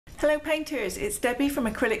Hello painters, it's Debbie from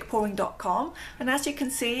acrylicpouring.com, and as you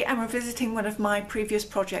can see I'm revisiting one of my previous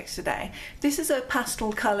projects today. This is a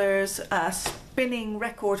pastel colours spinning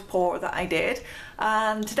record pour that I did,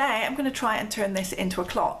 and today I'm going to try and turn this into a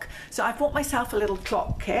clock. So I've bought myself a little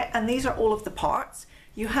clock kit, and these are all of the parts.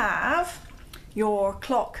 You have your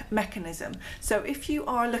clock mechanism. So if you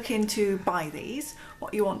are looking to buy these,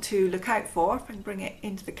 what you want to look out for, if I can bring it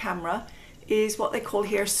into the camera, is what they call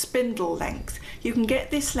here spindle length. You can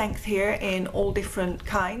get this length here in all different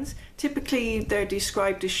kinds. Typically they're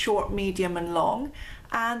described as short, medium and long,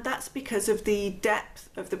 and that's because of the depth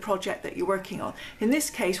of the project that you're working on. In this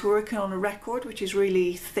case we're working on a record which is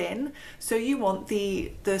really thin, so you want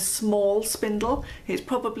the small spindle. It's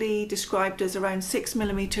probably described as around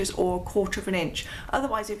 6mm or 1/4 inch.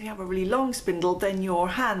 Otherwise, if you have a really long spindle, then your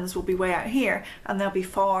hands will be way out here and they'll be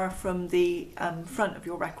far from the front of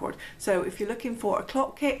your record. So if you're looking for a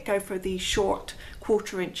clock kit, go for the short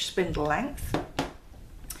 1/4 inch spindle length.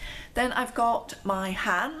 Then I've got my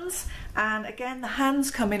hands, and again the hands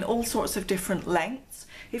come in all sorts of different lengths.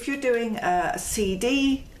 If you're doing a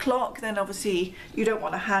CD clock, then obviously you don't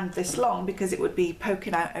want a hand this long because it would be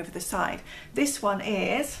poking out over the side. This one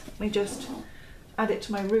is, let me just add it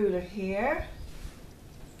to my ruler here.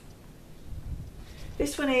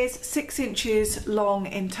 This one is 6 inches long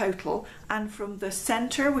in total, and from the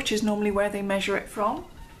center, which is normally where they measure it from,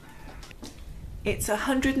 it's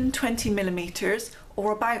 120mm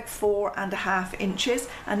or about 4.5 inches,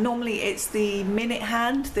 and normally it's the minute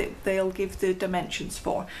hand that they'll give the dimensions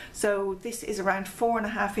for. So this is around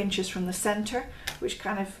 4.5 inches from the center, which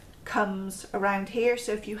kind of comes around here.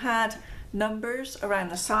 So if you had numbers around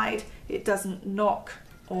the side, it doesn't knock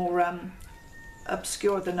or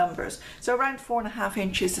obscure the numbers. So around 4.5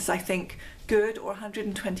 inches is, I think, good, or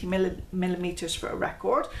 120mm for a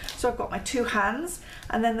record. So I've got my two hands,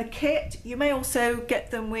 and then the kit, you may also get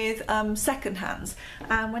them with second hands.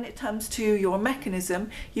 And when it comes to your mechanism,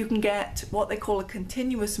 you can get what they call a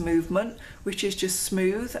continuous movement, which is just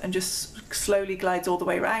smooth and just slowly glides all the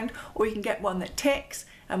way around, or you can get one that ticks,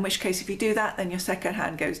 in which case if you do that, then your second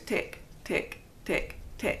hand goes tick, tick, tick,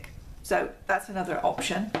 tick. So that's another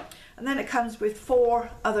option. And then it comes with 4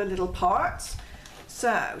 other little parts.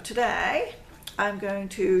 So today I'm going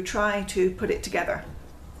to try to put it together.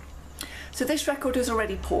 So this record is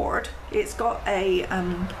already poured. It's got a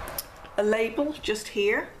label just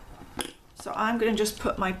here. So I'm going to just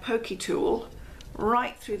put my pokey tool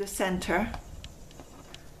right through the center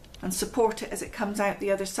and support it as it comes out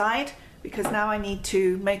the other side, because now I need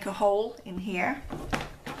to make a hole in here.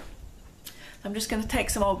 I'm just going to take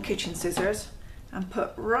some old kitchen scissors and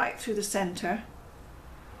put right through the center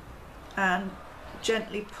and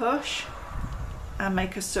gently push and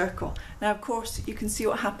make a circle. Now of course you can see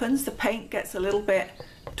what happens. The paint gets a little bit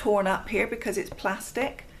torn up here because it's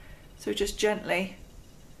plastic, so just gently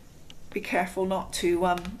be careful not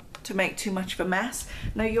to make too much of a mess.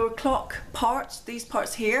 Now your clock parts, these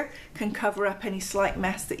parts here, can cover up any slight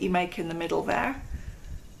mess that you make in the middle there,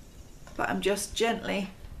 but I'm just gently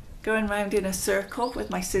going round in a circle with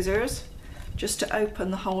my scissors just to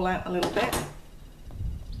open the hole out a little bit.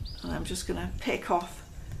 And I'm just going to pick off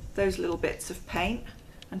those little bits of paint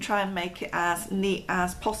and try and make it as neat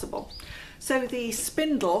as possible. So the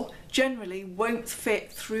spindle generally won't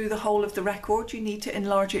fit through the whole of the record. You need to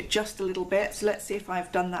enlarge it just a little bit. So let's see if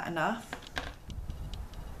I've done that enough.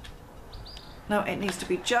 No, it needs to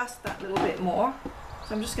be just that little bit more.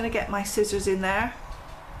 So I'm just going to get my scissors in there,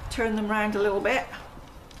 turn them round a little bit,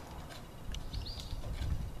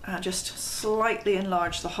 and just slightly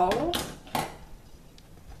enlarge the hole,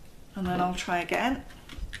 and then I'll try again.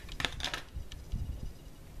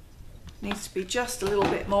 Needs to be just a little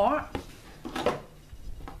bit more.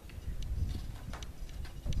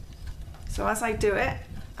 So as I do it,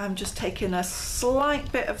 I'm just taking a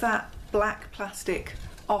slight bit of that black plastic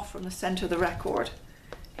off from the center of the record.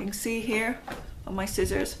 You can see here on my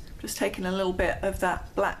scissors, just taking a little bit of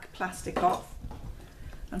that black plastic off.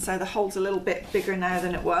 And so the hole's a little bit bigger now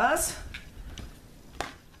than it was.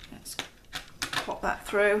 Let's pop that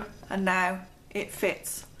through, and now it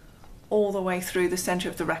fits all the way through the center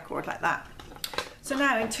of the record like that. So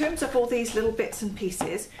now in terms of all these little bits and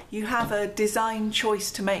pieces, you have a design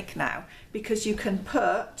choice to make now, because you can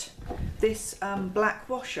put this black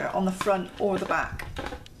washer on the front or the back.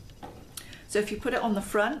 So if you put it on the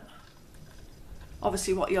front,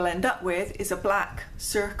 obviously what you'll end up with is a black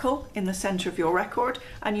circle in the center of your record,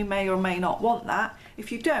 and you may or may not want that.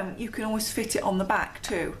 If you don't, you can always fit it on the back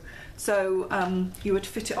too. So you would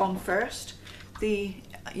fit it on first.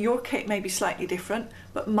 Your kit may be slightly different,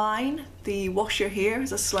 but mine, the washer here,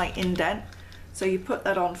 has a slight indent. So you put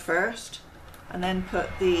that on first, and then put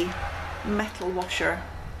the metal washer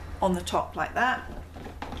on the top like that,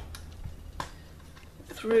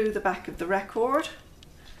 through the back of the record,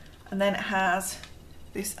 and then it has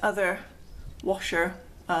this other washer,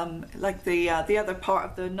 like the other part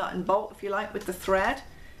of the nut and bolt, if you like, with the thread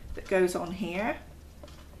that goes on here,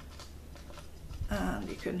 and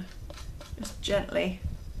you can just gently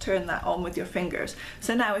turn that on with your fingers.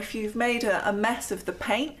 So now if you've made a mess of the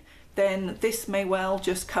paint, then this may well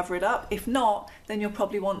just cover it up. If not, then you'll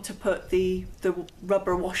probably want to put the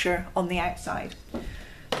rubber washer on the outside.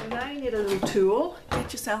 So now you need a little tool.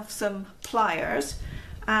 Get yourself some pliers,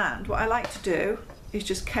 and what I like to do is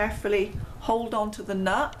just carefully hold on to the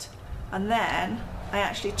nut, and then I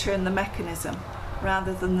actually turn the mechanism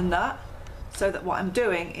rather than the nut, so that what I'm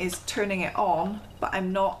doing is turning it on, but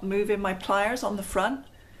I'm not moving my pliers on the front.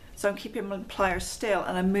 So I'm keeping my pliers still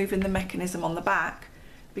and I'm moving the mechanism on the back,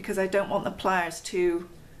 because I don't want the pliers to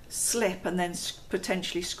slip and then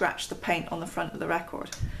potentially scratch the paint on the front of the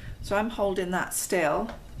record. So I'm holding that still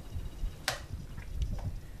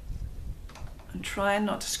and trying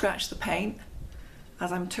not to scratch the paint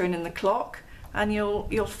as I'm turning the clock, and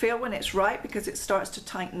you'll feel when it's right, because it starts to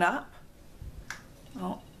tighten up.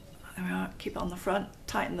 Oh, there we are. Keep it on the front,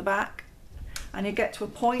 tighten the back, and you get to a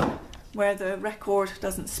point where the record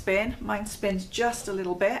doesn't spin. Mine spins just a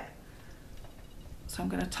little bit, so I'm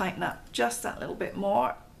going to tighten up just that little bit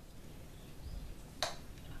more.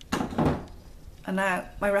 And now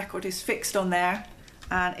my record is fixed on there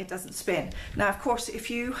and it doesn't spin. Now, of course, if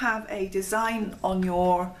you have a design on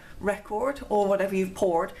your record or whatever you've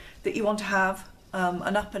poured that you want to have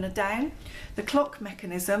an up and a down, the clock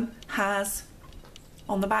mechanism has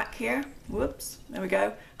on the back here, whoops, there we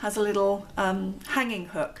go, has a little hanging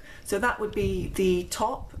hook. So that would be the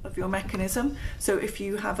top of your mechanism. So if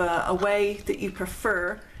you have a way that you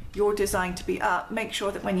prefer your design to be up, make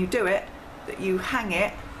sure that when you do it, that you hang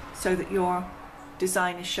it so that your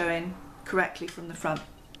design is showing correctly from the front.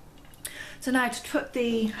 So now to put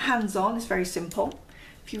the hands on is very simple.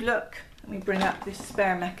 If you look, let me bring up this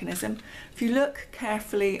spare mechanism. If you look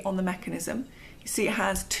carefully on the mechanism, you see it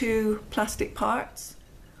has two plastic parts.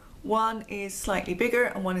 One is slightly bigger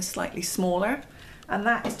and one is slightly smaller, and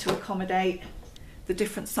that is to accommodate the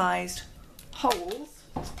different sized holes.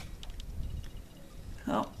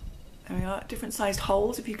 Oh, there we are, different sized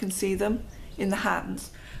holes, if you can see them, in the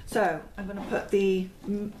hands. So I'm going to put the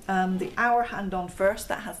hour hand on first.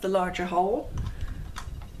 That has the larger hole.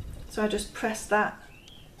 So I just press that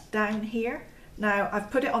down here. Now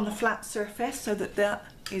I've put it on the flat surface so that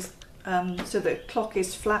so the clock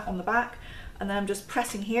is flat on the back, and then I'm just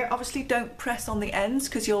pressing here. Obviously don't press on the ends,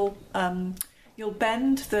 because you'll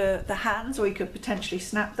bend the hands, or you could potentially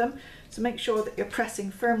snap them. So make sure that you're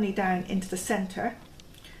pressing firmly down into the center,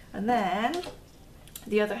 and then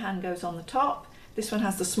the other hand goes on the top. This one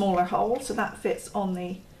has the smaller hole, so that fits on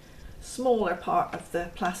the smaller part of the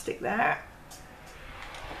plastic there.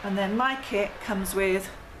 And then my kit comes with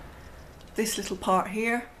this little part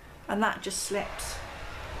here, and that just slips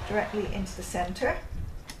directly into the center.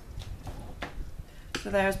 So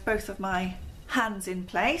there's both of my hands in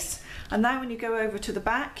place. And now when you go over to the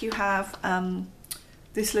back, you have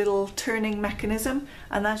this little turning mechanism,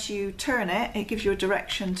 and as you turn it, it gives you a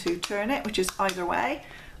direction to turn it, which is either way.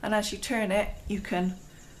 And as you turn it, you can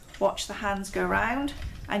watch the hands go round,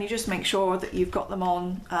 and you just make sure that you've got them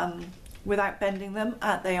on without bending them,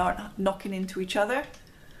 they aren't knocking into each other.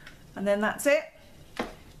 And then that's it.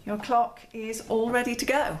 Your clock is all ready to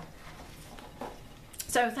go.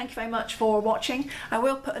 So thank you very much for watching. I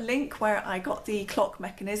will put a link where I got the clock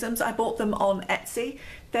mechanisms. I bought them on Etsy.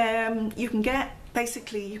 You can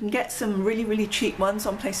get some really cheap ones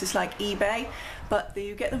on places like eBay, but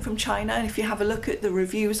you get them from China, and if you have a look at the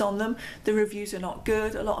reviews on them, the reviews are not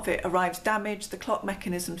good. A lot of it arrives damaged, the clock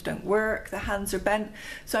mechanisms don't work, the hands are bent.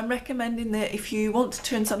 So I'm recommending that if you want to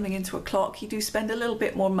turn something into a clock, you do spend a little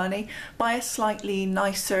bit more money, buy a slightly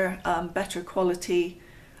nicer, better quality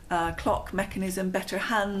clock mechanism, better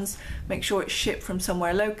hands, make sure it's shipped from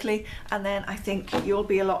somewhere locally, and then I think you'll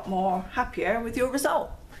be a lot more happier with your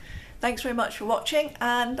result. Thanks very much for watching,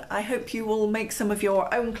 and I hope you will make some of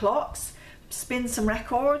your own clocks, spin some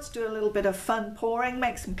records, do a little bit of fun pouring,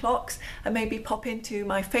 make some clocks, and maybe pop into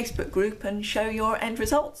my Facebook group and show your end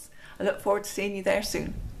results. I look forward to seeing you there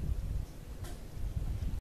soon.